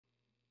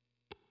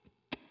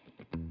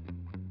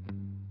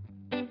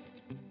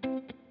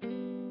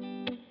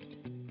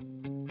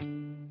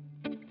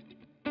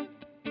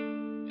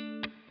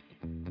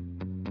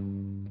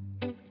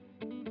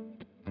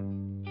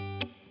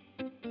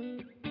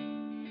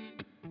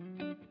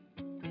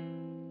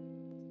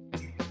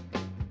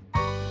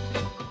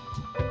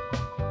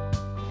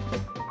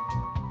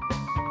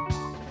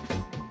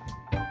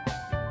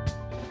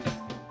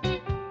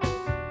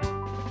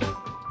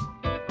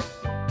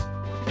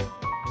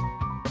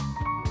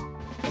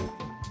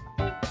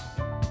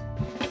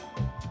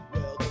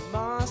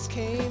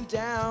came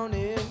down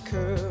in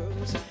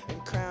curves and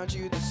crowned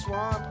you the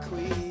swamp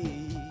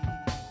queen.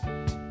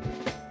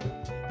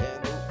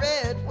 And the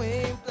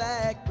red-winged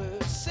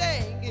blackbird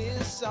sang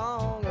his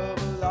song of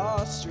a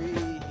lost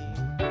stream.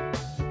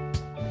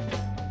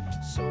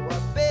 So I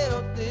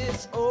built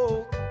this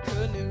oak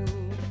canoe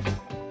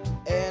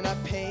and I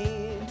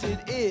painted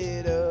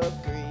it up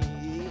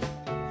green.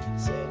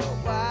 Said, oh,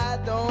 why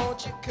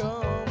don't you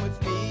come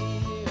with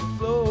me and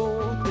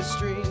float the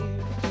stream?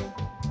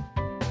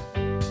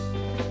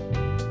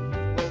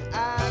 Well,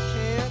 I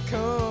can't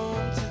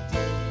come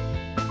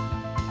today.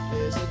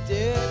 There's a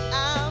debt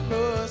I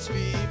must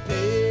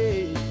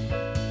repay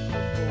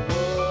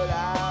for what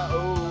I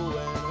owe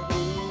and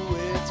who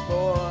it's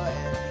for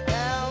and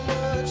how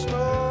much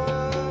more.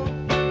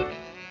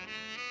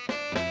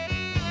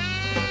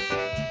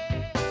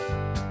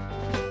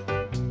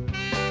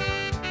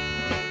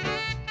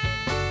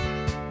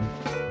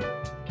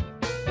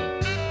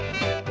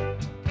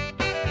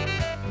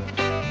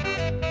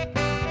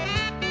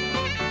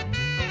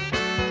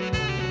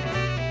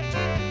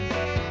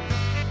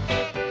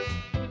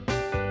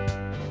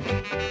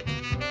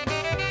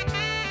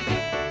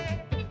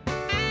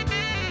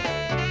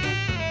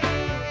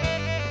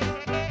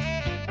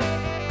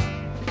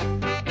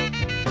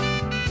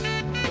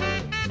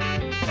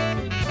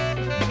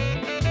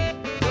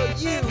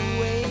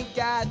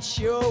 Got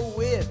your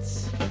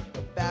wits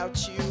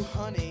about you,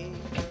 honey.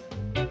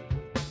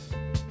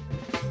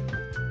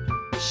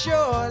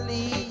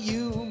 Surely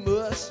you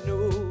must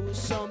know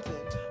something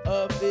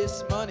of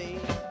this money.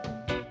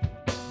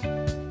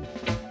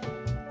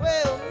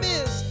 Well,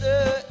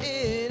 mister,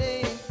 it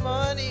ain't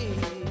money.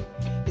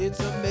 It's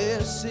a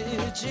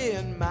message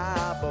in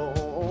my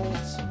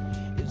bones.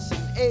 It's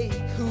an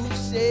ache who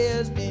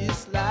says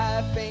this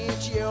life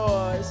ain't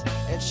yours,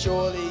 and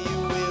surely you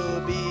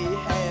will be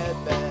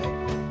had back.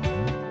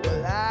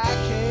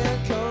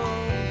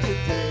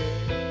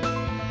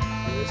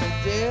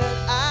 Debt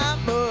I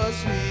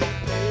must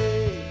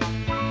repay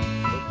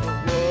for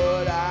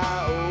what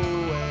I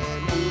owe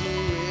and who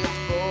it's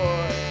for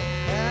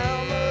and how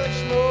much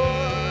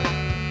more.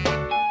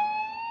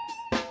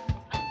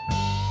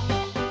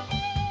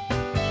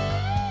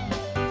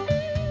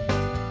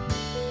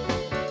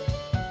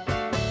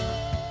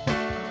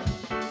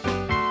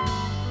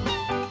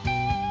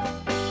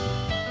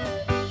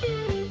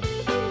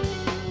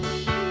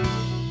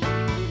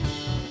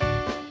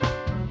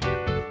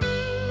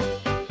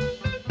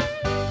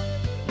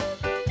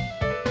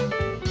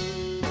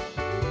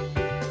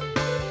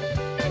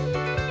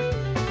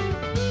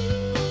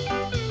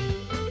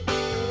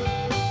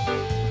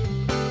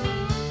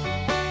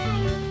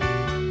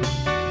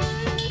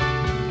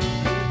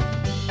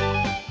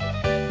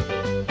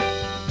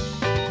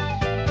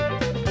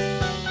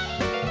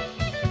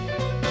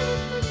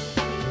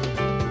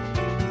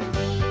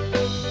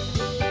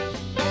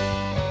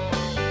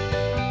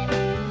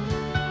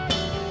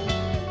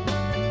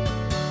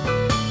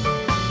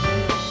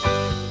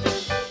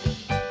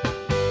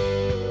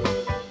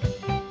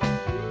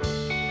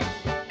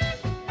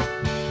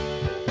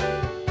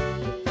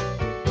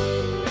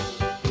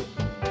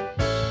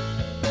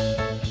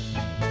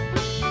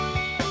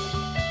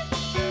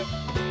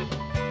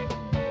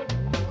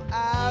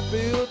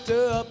 Built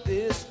up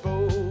this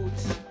boat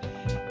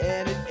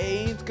and it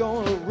ain't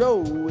gonna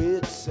row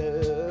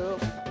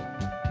itself.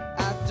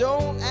 I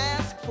don't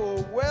ask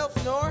for wealth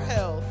nor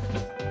health,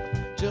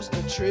 just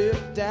a trip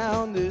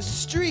down this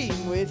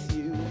stream with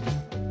you.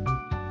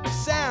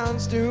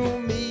 Sounds to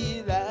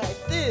me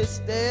like this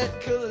debt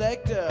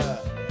collector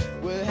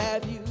will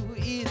have you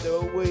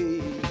either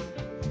way.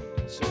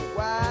 So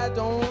why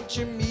don't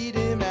you meet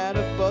him at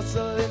a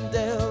bustling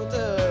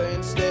delta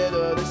instead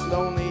of this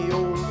lonely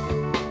old?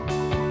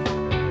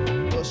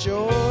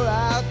 Sure.